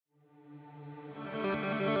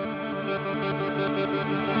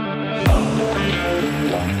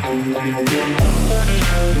There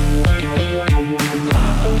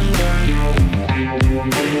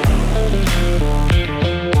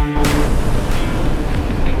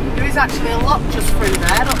is actually a lock just through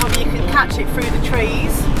there. I don't know if you can catch it through the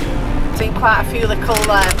trees. Seen quite a few little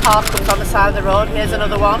park-ups on the side of the road. Here's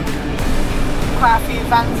another one. Quite a few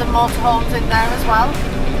vans and motorhomes in there as well.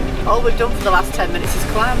 All we've done for the last 10 minutes is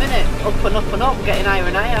climb, innit? Up and up and up, getting higher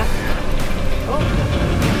and higher. Oh.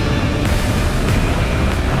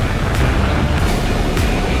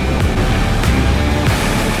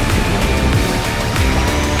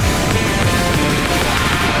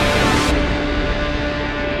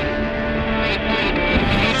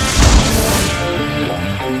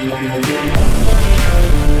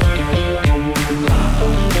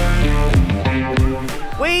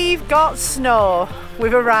 We've got snow.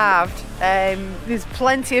 We've arrived. There's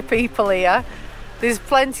plenty of people here. There's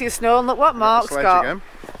plenty of snow, and look what Mark's got. Again.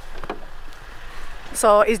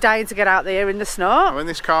 So he's dying to get out there in the snow. I mean,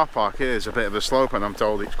 this car park here is a bit of a slope, and I'm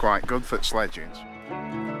told it's quite good for sledging.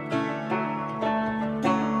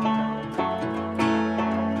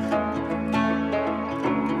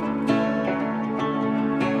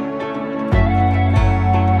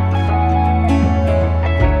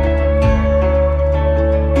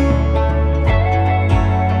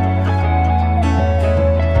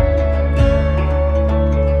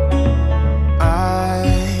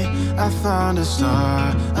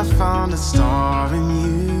 I found a star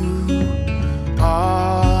in you,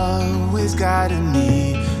 always guiding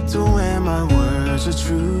me to where my words are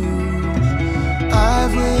true.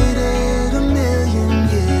 I've waited a million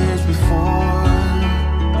years before,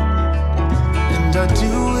 and I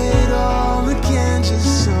do it all again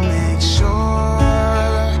just to make sure.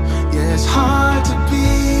 Yeah, it's hard to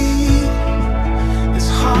be, it's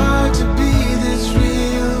hard to be this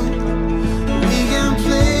real. We can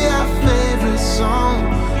play our favorite song,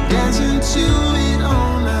 dancing to it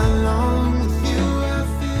all night long. With you I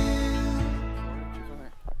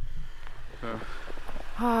feel.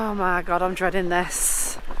 Oh my god, I'm dreading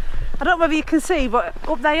this. I don't know whether you can see, but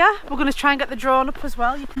up there we're going to try and get the drone up as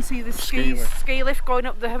well. You can see the ski lift going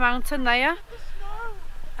up the mountain there.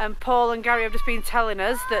 And Paul and Gary have just been telling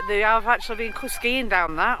us that they have actually been skiing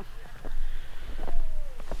down that.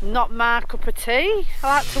 Not my cup of tea. I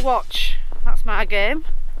like to watch. That's my game.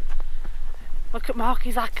 Look at Mark,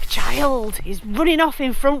 he's like a child. He's running off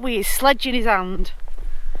in front with his sledge in his hand.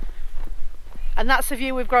 And that's the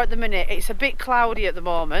view we've got at the minute. It's a bit cloudy at the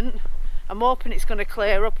moment. I'm hoping it's going to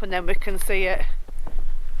clear up and then we can see it.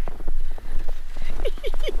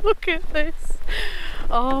 Look at this.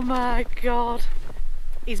 Oh my god.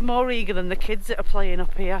 He's more eager than the kids that are playing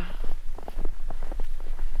up here.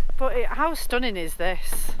 But how stunning is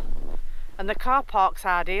this? And the car park's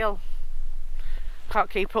ideal. Can't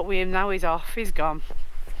keep up with him now, he's off, he's gone.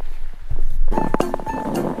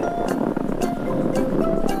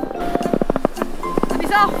 And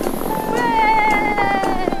he's off!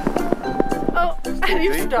 Yay! Oh, and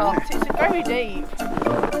you've stopped, it's very deep.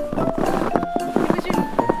 That's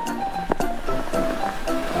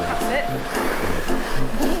it.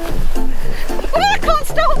 Oh, I can't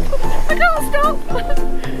stop! I can't stop!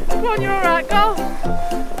 Come on, you're alright, go!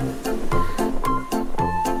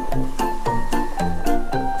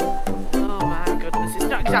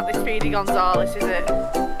 Exactly Speedy Gonzales, is it?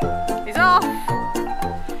 He's off!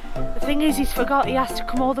 The thing is, he's forgot he has to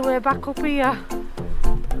come all the way back up here.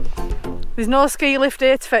 There's no ski lift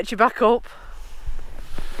here to fetch you back up.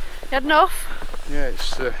 You had enough? Yeah,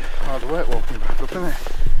 it's hard work walking back up, isn't it?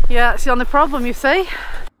 Yeah, that's the only problem, you see.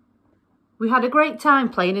 We had a great time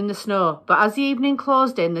playing in the snow, but as the evening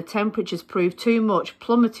closed in, the temperatures proved too much,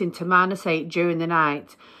 plummeting to -8 during the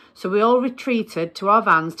night. So we all retreated to our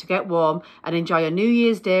vans to get warm and enjoy a New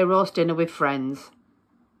Year's Day roast dinner with friends.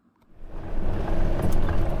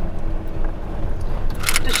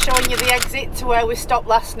 Just showing you the exit to where we stopped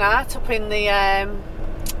last night, up in the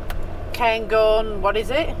Cairngorm, what is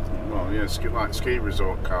it? Well, yeah, like ski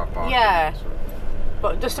resort car park. Yeah,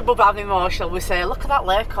 but just above Aviemore, shall we say. Look at that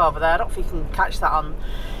lake over there, I don't think you can catch that on.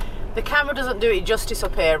 The camera doesn't do it justice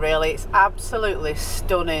up here, really. It's absolutely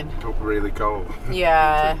stunning. Up really cold.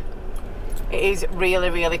 Yeah, it is really,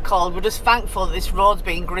 really cold. We're just thankful that this road's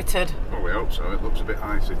been gritted. Well, we hope so. It looks a bit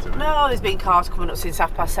icy to me. No, there's been cars coming up since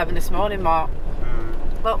 7:30 this morning, Mark.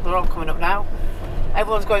 Look, they're all coming up now.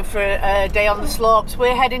 Everyone's going for a day on the slopes.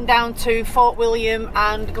 We're heading down to Fort William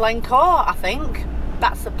and Glencoe, I think.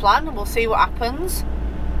 That's the plan. We'll see what happens.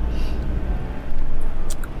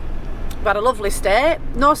 We've had a lovely stay.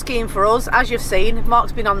 No skiing for us, as you've seen.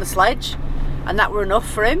 Mark's been on the sledge, and that were enough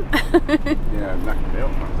for him. Yeah, knackered me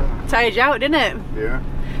up, man, didn't it? Tired you out, didn't it? Yeah.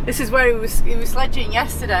 This is where he was sledging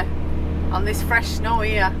yesterday, on this fresh snow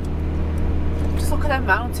here. Just look at them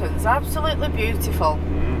mountains, absolutely beautiful.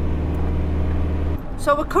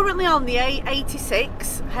 So we're currently on the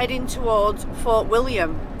A86 heading towards Fort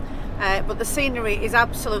William, but the scenery is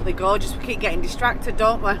absolutely gorgeous. We keep getting distracted,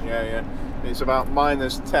 don't we? Yeah. It's about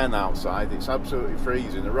 -10 outside. It's absolutely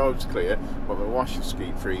freezing. The road's clear, but the washers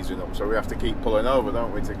keep freezing up, so we have to keep pulling over,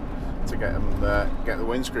 don't we, to get the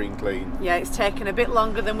windscreen clean. Yeah, it's taken a bit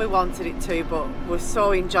longer than we wanted it to, but we're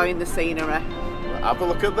so enjoying the scenery. Have a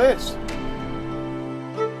look at this.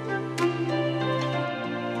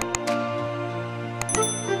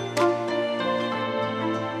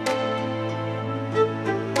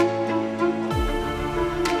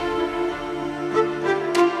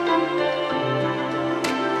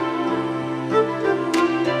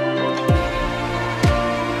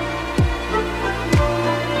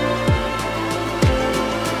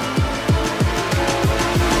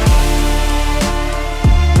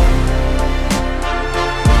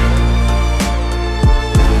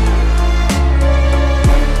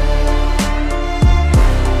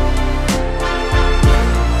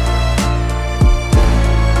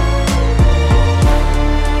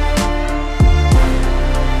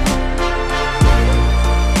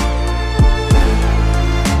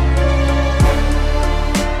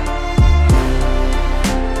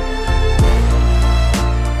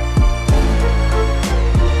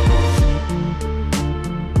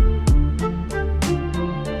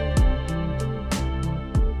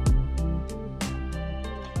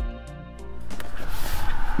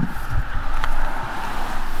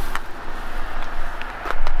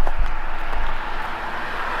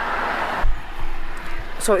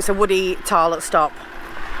 So it's a woody toilet stop.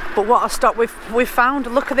 But what a stop we've found.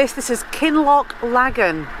 Look at this. This is Kinloch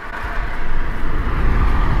Lagan.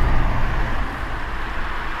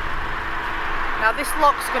 Now this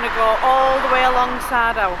lock's going to go all the way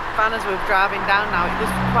alongside our van as we're driving down now. It goes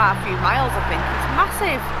for quite a few miles, I think. It's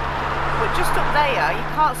massive. But just up there, you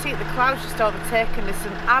can't see it. The clouds just overtaken. There's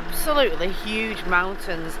some absolutely huge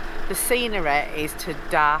mountains. The scenery is to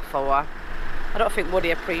die for. I don't think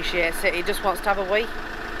Woody appreciates it. He just wants to have a wee.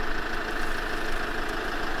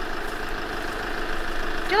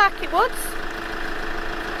 Do you like it, Woods?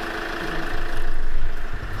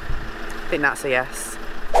 I think that's a yes.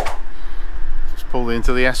 Just pulled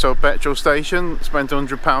into the Esso petrol station, spent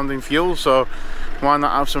 £100 in fuel, so why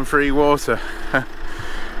not have some free water?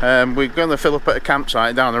 We're going to fill up at a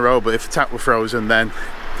campsite down the road, but if the tap were frozen then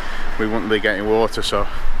we wouldn't be getting water, so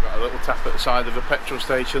got a little tap at the side of the petrol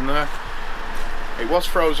station there. It was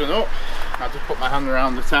frozen up. I just put my hand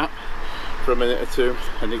around the tap for a minute or two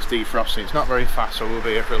and it's defrosting. It's not very fast, so we'll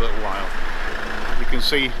be here for a little while. You can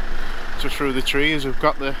see just through the trees we've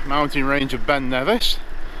got the mountain range of Ben Nevis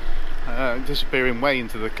disappearing way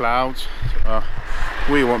into the clouds, so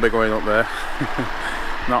we won't be going up there.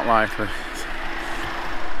 Not likely.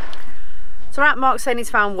 So right, Mark's saying he's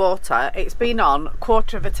found water. It's been on a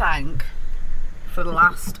quarter of a tank for the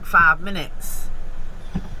last 5 minutes.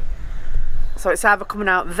 So it's either coming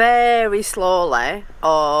out very slowly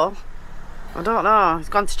or I don't know. He's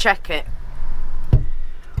gone to check it.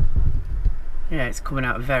 Yeah, it's coming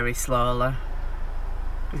out very slowly.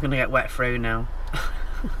 He's going to get wet through now.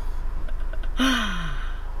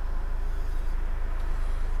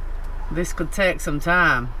 This could take some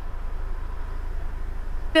time.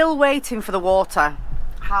 Still waiting for the water.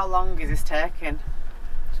 How long is this taking?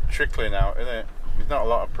 It's trickling out, isn't it? There's not a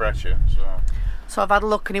lot of pressure, so I've had a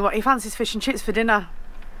look and he fancies fish and chips for dinner.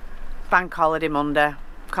 Bank holiday Monday.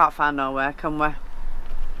 Can't find nowhere, can we?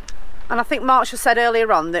 And I think Mark just said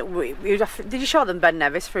earlier on that did you show them Ben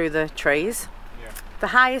Nevis through the trees? Yeah. The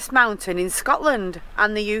highest mountain in Scotland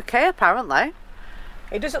and the UK apparently.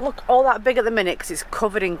 It doesn't look all that big at the minute because it's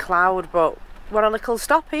covered in cloud, but what a little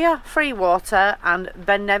stop here. Free water and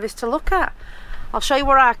Ben Nevis to look at. I'll show you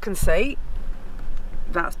where I can see.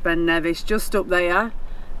 That's Ben Nevis just up there.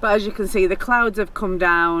 But as you can see, the clouds have come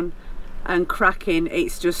down and cracking.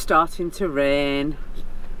 It's just starting to rain.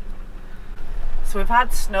 So we've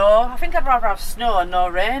had snow. I think I'd rather have snow and no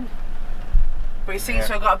rain. But it seems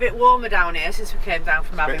to have got a bit warmer down here since we came down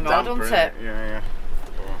from Abbey Moor, doesn't it? Yeah.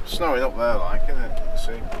 Snowing up there, like, isn't it? You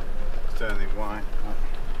see, it's turning white.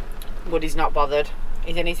 Woody's not bothered.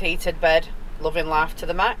 He's in his heated bed, loving life to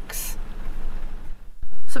the max.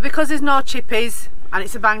 So because there's no chippies and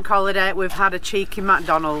it's a bank holiday, we've had a cheeky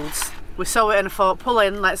McDonald's. We saw it and I thought, pull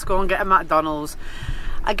in, let's go and get a McDonald's.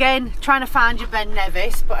 Again, trying to find your Ben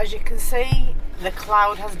Nevis, but as you can see, the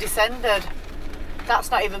cloud has descended. That's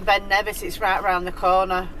not even Ben Nevis, it's right around the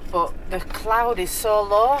corner, but the cloud is so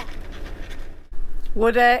low.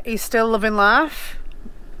 Woody, he's still loving life.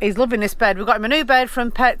 He's loving this bed. We've got him a new bed from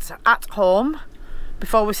Pets at Home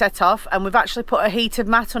before we set off, and we've actually put a heated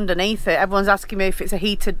mat underneath it. Everyone's asking me if it's a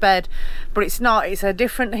heated bed, but it's not. It's a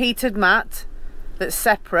different heated mat that's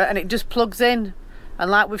separate, and it just plugs in. And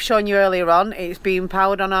like we've shown you earlier on, it's being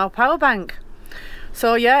powered on our power bank.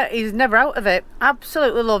 So yeah, he's never out of it.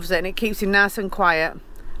 Absolutely loves it, and it keeps him nice and quiet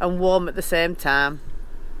and warm at the same time.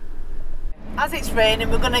 As it's raining,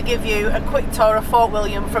 we're going to give you a quick tour of Fort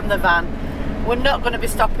William from the van. We're not going to be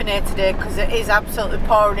stopping here today because it is absolutely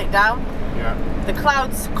pouring it down. Yeah. The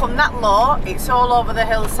clouds come that low, it's all over the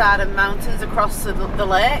hillside and mountains across the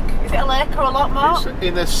lake. Is it a lake or a lot more? It's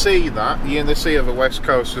in the sea, that. You're in the sea of the west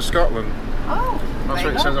coast of Scotland. Oh, that's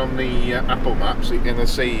what it says on the Apple Maps, in the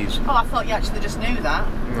seas. Oh, I thought you actually just knew that.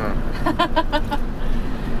 No.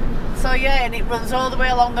 So yeah, and it runs all the way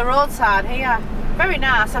along the roadside here. Very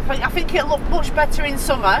nice. I think it'll look much better in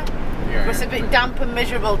summer. Yeah, it's a bit damp and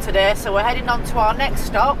miserable today, so we're heading on to our next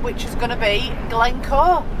stop, which is going to be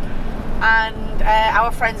Glencoe. And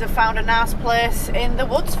our friends have found a nice place in the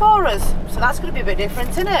woods for us, so that's going to be a bit different,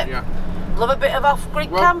 isn't it? Yeah. Love a bit of off-grid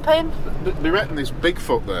camping. They reckon there's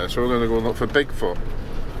Bigfoot there, so we're going to go look for Bigfoot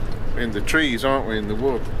in the trees, aren't we, in the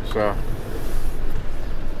wood? So,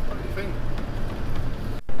 what do you think?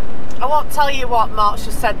 I won't tell you what Mark's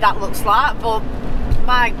just said that looks like, but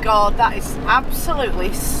my God, that is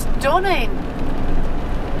absolutely stunning.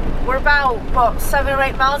 We're about, what, 7 or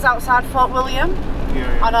 8 miles outside Fort William,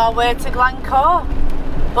 on our way to Glencoe.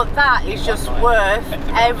 But that is just worth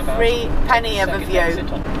every penny of a view.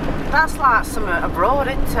 That's like something abroad,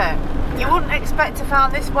 isn't it? You wouldn't expect to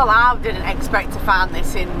find this, well, I didn't expect to find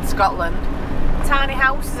this in Scotland. Tiny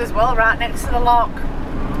houses as well, right next to the loch.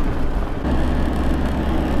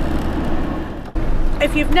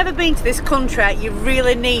 If you've never been to this country, you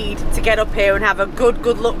really need to get up here and have a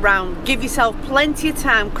good look round. Give yourself plenty of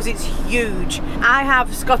time because it's huge. I have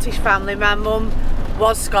a Scottish family. My mum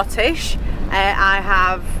was Scottish. I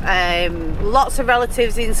have lots of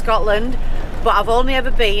relatives in Scotland, but I've only ever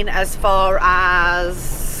been as far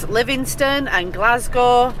as Livingston and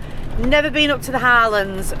Glasgow. Never been up to the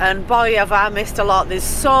Highlands, and boy have I missed a lot. There's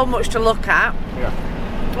so much to look at. Yeah.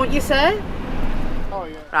 What you say? Oh,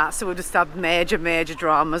 yeah. Right, so we just had major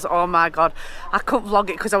dramas. Oh my God, I couldn't vlog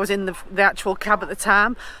it because I was in the actual cab at the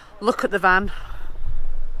time. Look at the van.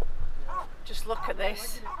 Just look at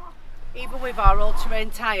this. Even with our all-terrain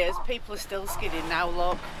tyres, people are still skidding now,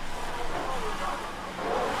 look.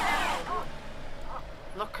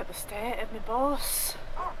 Look at the state of my bus.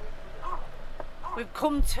 We've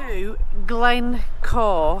come to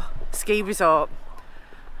Glencoe ski resort.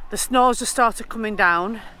 The snow's just started coming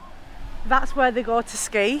down. That's where they go to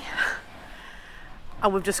ski.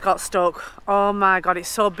 And we've just got stuck. Oh my God, it's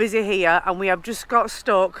so busy here, and we have just got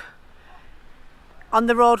stuck on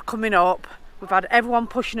the road coming up. We've had everyone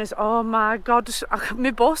pushing us. Oh my God,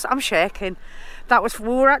 my bus, I'm shaking. We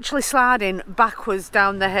were actually sliding backwards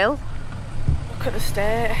down the hill. Look at the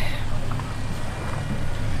state.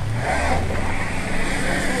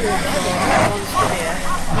 Everyone's stood here,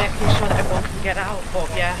 making sure that everyone can get out. But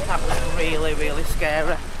yeah, that was really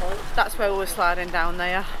scary. That's where we were sliding down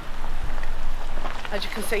there. As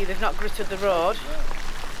you can see, they've not gritted the road.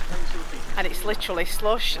 And it's literally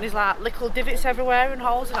slush, and there's like little divots everywhere and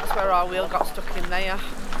holes, and that's where our wheel got stuck in there.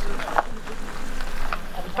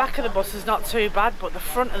 The back of the bus is not too bad, but the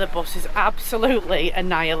front of the bus is absolutely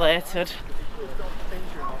annihilated.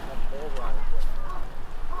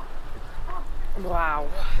 Wow,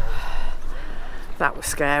 that was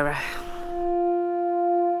scary.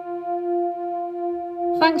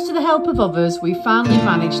 Thanks to the help of others, we finally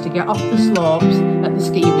managed to get off the slopes at the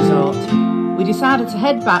ski resort. We decided to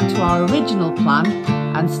head back to our original plan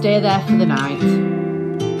and stay there for the night.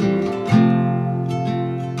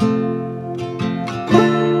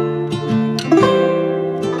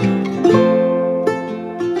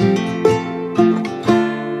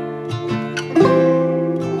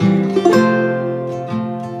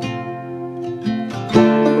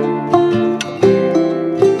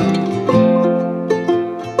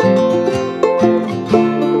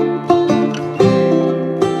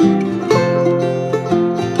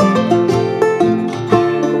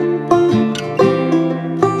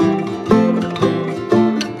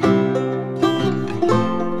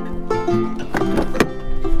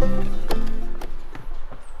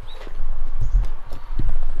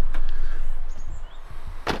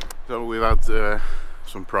 So we've had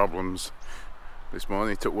some problems this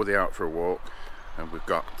morning. Took Woody out for a walk, and we've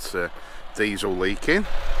got diesel leaking.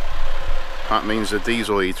 That means the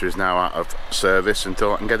diesel heater is now out of service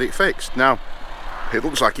until I can get it fixed. Now, it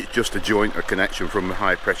looks like it's just a joint or connection from the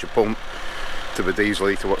high pressure pump to the diesel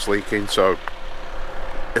heater what's leaking, so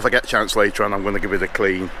if I get a chance later on, I'm going to give it a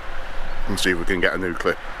clean and see if we can get a new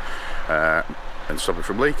clip and stop it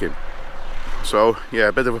from leaking. So yeah,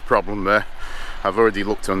 a bit of a problem there. I've already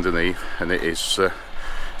looked underneath and it is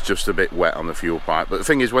just a bit wet on the fuel pipe, but the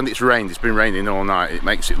thing is, when it's rained, it's been raining all night, it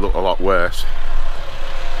makes it look a lot worse.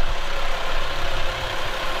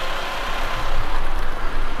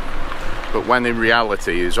 But when in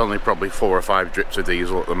reality there's only probably 4 or 5 drips of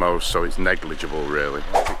diesel at the most, so it's negligible really.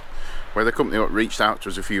 Where the company reached out to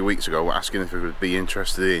us a few weeks ago asking if we would be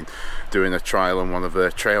interested in doing a trial on one of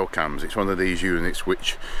their trail cams. It's one of these units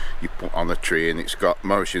which you put on a tree and it's got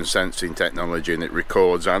motion sensing technology and it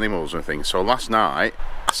records animals and things. So last night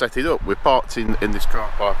I set it up. We parked in this car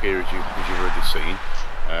park here as you've already seen,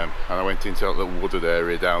 and I went into that little wooded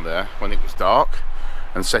area down there when it was dark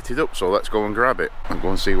and set it up. So let's go and grab it and go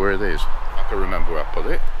and see where it is. I can remember where I put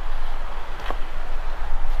it.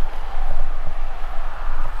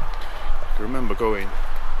 I remember going,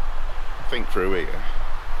 I think, through here.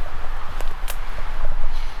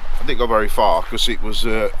 I didn't go very far because it was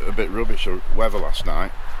a bit rubbish weather last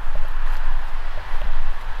night.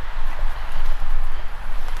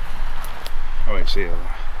 Oh, it's here.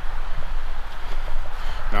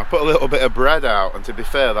 Now I put a little bit of bread out, and to be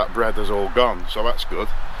fair, that bread has all gone, so that's good.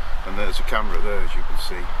 And there's a camera there, as you can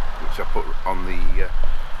see, which I put on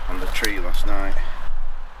the tree last night.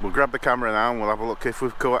 We'll grab the camera now and we'll have a look if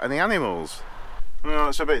we've caught any animals. Well,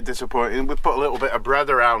 it's a bit disappointing. We put a little bit of bread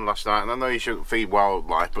around last night, and I know you shouldn't feed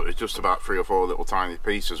wildlife, but it's just about 3 or 4 little tiny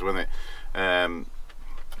pieces, wasn't it?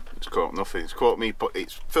 It's caught nothing. It's caught me,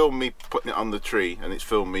 it's filmed me putting it on the tree, and it's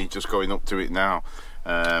filmed me just going up to it now.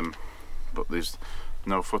 But there's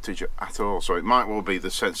no footage at all, so it might well be the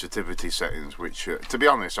sensitivity settings, which to be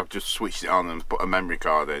honest, I've just switched it on and put a memory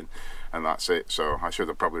card in, and that's it. So I should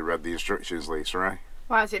have probably read the instructions, Lisa, right?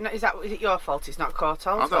 Why is it not, is it your fault it's not caught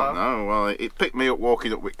on? I don't know. Well, it picked me up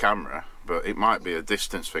walking up with camera, but it might be a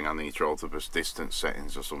distance thing. I need to alter the distance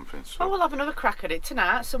settings or something. So. Oh, we'll have another crack at it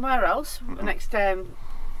tonight somewhere else. Next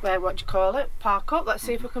what do you call it? Park up. Let's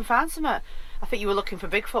see if we can find something. I think you were looking for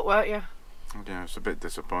Bigfoot, weren't you? Yeah, it's a bit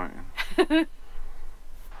disappointing.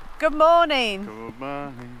 Good morning. Good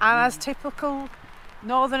morning. And as typical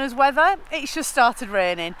Northerners weather, it's just started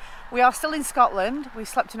raining. We are still in Scotland. We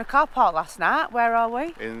slept in a car park last night. Where are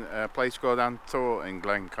we? In a place called Antor in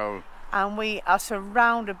Glencoe. And we are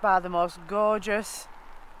surrounded by the most gorgeous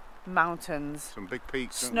mountains. Some big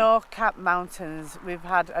peaks. Snow-capped mountains. We've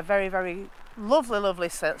had a very, very lovely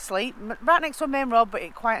sleep. Right next to a main road, but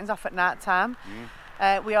it quietens off at night time.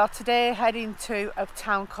 We are today heading to a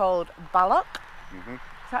town called Balloch. Is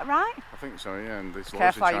that right? I think so, yeah. And there's loads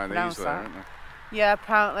Careful of how you Chinese pronounce there, that. aren't there? Yeah,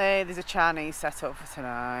 apparently there's a Chinese set up for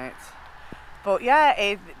tonight. But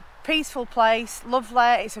yeah, peaceful place,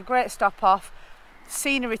 lovely. It's a great stop off.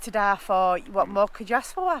 Scenery to die for. What more could you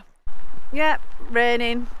ask for? Yeah,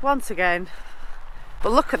 raining once again.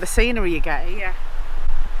 But look at the scenery you get here.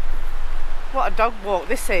 What a dog walk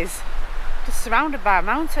this is. Just surrounded by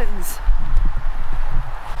mountains.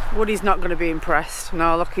 Woody's not going to be impressed.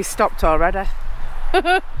 No, look, he's stopped already.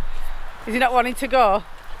 Is he not wanting to go?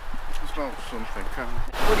 Smells something, can't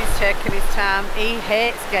it? Woody's taking his time. He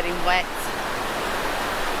hates getting wet.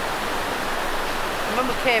 When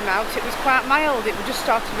we came out, it was quite mild. It just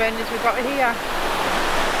started raining as we got here.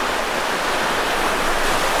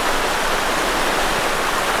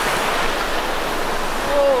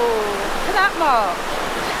 Whoa, look at that, Mark.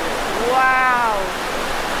 Wow.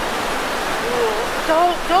 Whoa.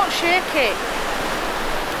 Don't shake it.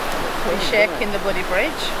 We're shaking the bloody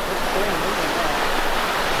bridge.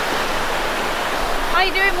 How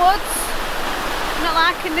you doing, Woods? Not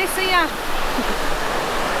liking this, are you?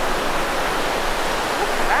 Look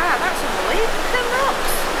at that, that's unbelievable. Look at them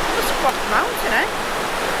rocks. Just across the mountain, eh?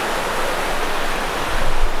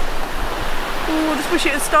 Oh, I just wish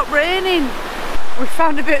it had stopped raining. We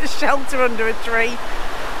found a bit of shelter under a tree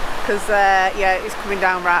because, yeah, it's coming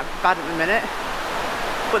down right bad at the minute.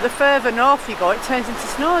 But the further north you go, it turns into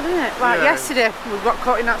snow, doesn't it? Like yesterday, we got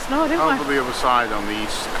caught in that snow, didn't we? Over the other side on the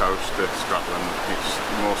east coast of Scotland, it's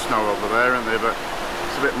more snow over there, isn't there? But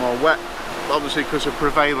it's a bit more wet. Obviously, because of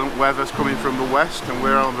prevalent weather's coming from the west, and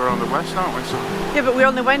we're over on the west, aren't we? So yeah, but we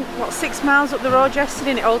only went, what, 6 miles up the road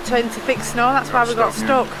yesterday, and it all turned to thick snow. That's why we got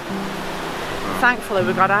stuck. Yeah. Thankfully,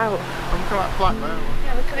 we got out. Look at that plaque there.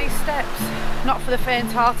 Yeah, look at these steps. Not for the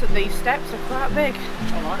faint-hearted, these steps are quite big.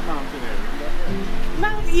 I like mountaineering.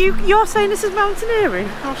 You're saying this is mountaineering?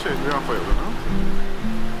 I'll see, we're halfway up the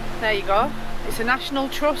mountain. There you go. It's a National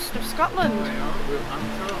Trust of Scotland. They are, we're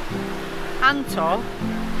Antor.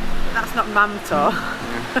 That's not Mantor.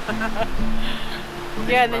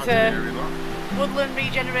 Yeah, Yeah, and there's a... woodland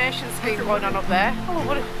regeneration scheme going on up there.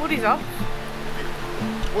 Oh, Woody's off.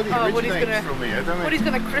 Woody originates from here, don't Woody's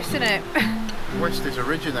going to christen it. Westies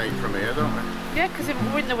originate from here, don't they? Yeah, because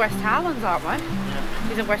we're in the West Highlands, aren't we? Yeah.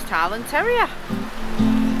 He's a West Highland Terrier.